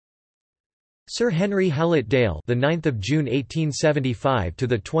Sir Henry Hallett Dale, the 9th of June 1875 to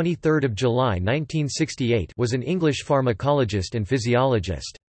the 23rd of July 1968, was an English pharmacologist and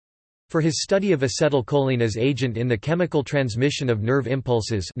physiologist. For his study of acetylcholine as agent in the chemical transmission of nerve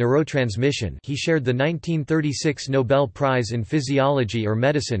impulses, neurotransmission, he shared the 1936 Nobel Prize in Physiology or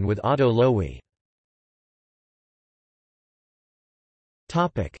Medicine with Otto Loewi.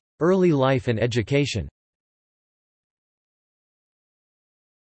 Topic: Early life and education.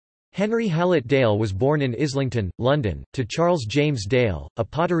 Henry Hallett Dale was born in Islington, London, to Charles James Dale, a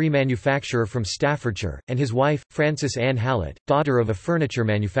pottery manufacturer from Staffordshire, and his wife, Frances Anne Hallett, daughter of a furniture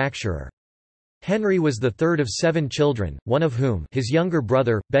manufacturer. Henry was the third of 7 children, one of whom, his younger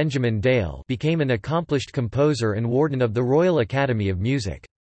brother, Benjamin Dale, became an accomplished composer and warden of the Royal Academy of Music.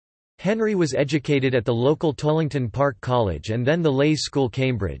 Henry was educated at the local Tollington Park College and then the Leys School,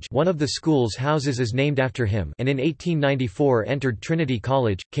 Cambridge. One of the school's houses is named after him, and in 1894 entered Trinity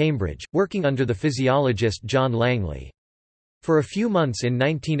College, Cambridge, working under the physiologist John Langley. For a few months in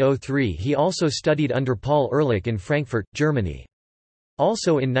 1903 he also studied under Paul Ehrlich in Frankfurt, Germany.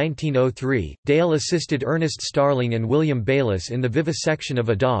 Also in 1903, Dale assisted Ernest Starling and William Bayliss in the vivisection of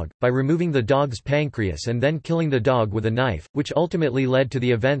a dog, by removing the dog's pancreas and then killing the dog with a knife, which ultimately led to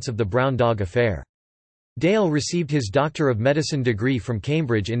the events of the Brown Dog Affair. Dale received his Doctor of Medicine degree from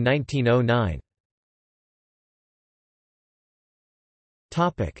Cambridge in 1909.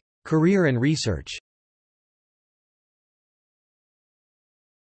 Career and research.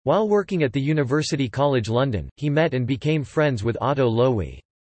 While working at the University College London, he met and became friends with Otto Loewi.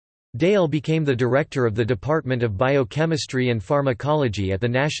 Dale became the director of the Department of Biochemistry and Pharmacology at the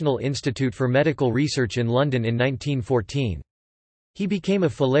National Institute for Medical Research in London in 1914. He became a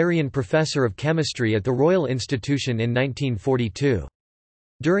Fullerian Professor of Chemistry at the Royal Institution in 1942.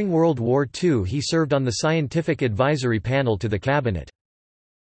 During World War II he served on the scientific advisory panel to the Cabinet.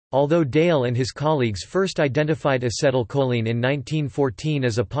 Although Dale and his colleagues first identified acetylcholine in 1914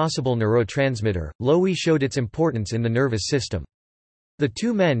 as a possible neurotransmitter, Loewi showed its importance in the nervous system. The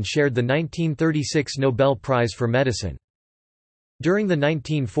two men shared the 1936 Nobel Prize for Medicine. During the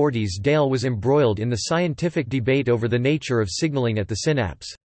 1940s Dale was embroiled in the scientific debate over the nature of signaling at the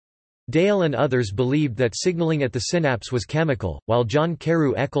synapse. Dale and others believed that signaling at the synapse was chemical, while John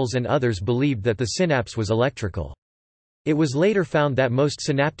Carew Eccles and others believed that the synapse was electrical. It was later found that most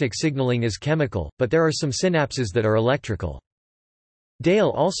synaptic signaling is chemical, but there are some synapses that are electrical. Dale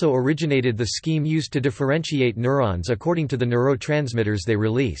also originated the scheme used to differentiate neurons according to the neurotransmitters they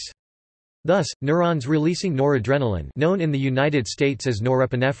release. Thus, neurons releasing noradrenaline, known in the United States as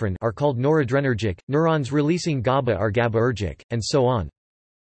norepinephrine, are called noradrenergic, neurons releasing GABA are GABAergic, and so on.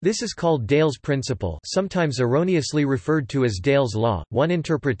 This is called Dale's principle, sometimes erroneously referred to as Dale's law, one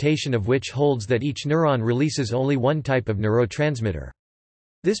interpretation of which holds that each neuron releases only one type of neurotransmitter.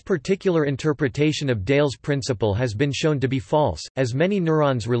 This particular interpretation of Dale's principle has been shown to be false, as many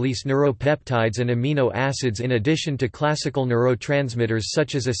neurons release neuropeptides and amino acids in addition to classical neurotransmitters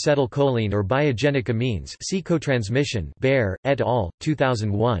such as acetylcholine or biogenic amines. See cotransmission, Baer, et al.,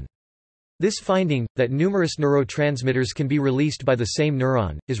 2001. This finding, that numerous neurotransmitters can be released by the same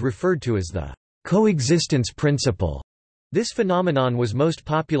neuron, is referred to as the coexistence principle. This phenomenon was most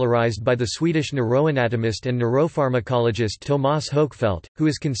popularized by the Swedish neuroanatomist and neuropharmacologist Tomas Högfeldt, who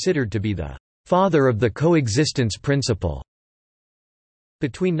is considered to be the father of the coexistence principle.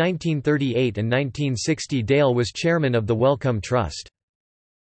 Between 1938 and 1960 Dale was chairman of the Wellcome Trust.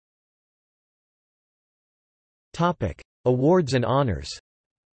 Awards and honors.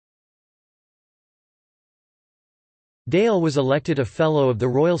 Dale was elected a Fellow of the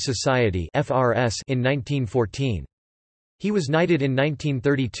Royal Society (FRS) in 1914. He was knighted in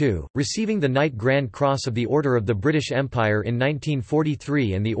 1932, receiving the Knight Grand Cross of the Order of the British Empire in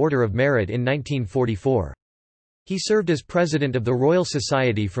 1943 and the Order of Merit in 1944. He served as President of the Royal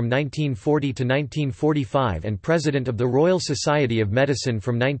Society from 1940 to 1945 and President of the Royal Society of Medicine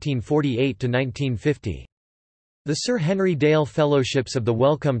from 1948 to 1950. The Sir Henry Dale Fellowships of the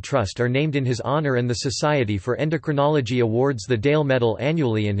Wellcome Trust are named in his honour and the Society for Endocrinology awards the Dale Medal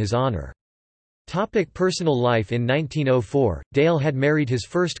annually in his honour. Personal life. In 1904, Dale had married his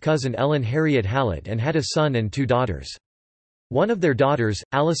first cousin Ellen Harriet Hallett and had a son and 2 daughters. One of their daughters,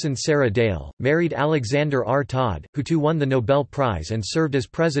 Alison Sarah Dale, married Alexander R. Todd, who too won the Nobel Prize and served as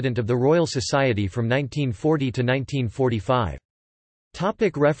President of the Royal Society from 1940 to 1945.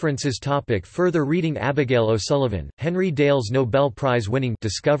 References. Further reading. Abigail O'Sullivan, Henry Dale's Nobel Prize-winning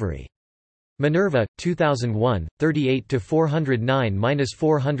Discovery. Minerva, 2001,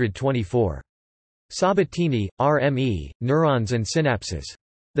 38–409–424. Sabatini, R.M.E., Neurons and Synapses.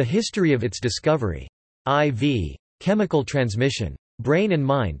 The History of its Discovery. IV. Chemical Transmission. Brain and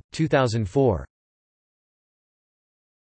Mind, 2004.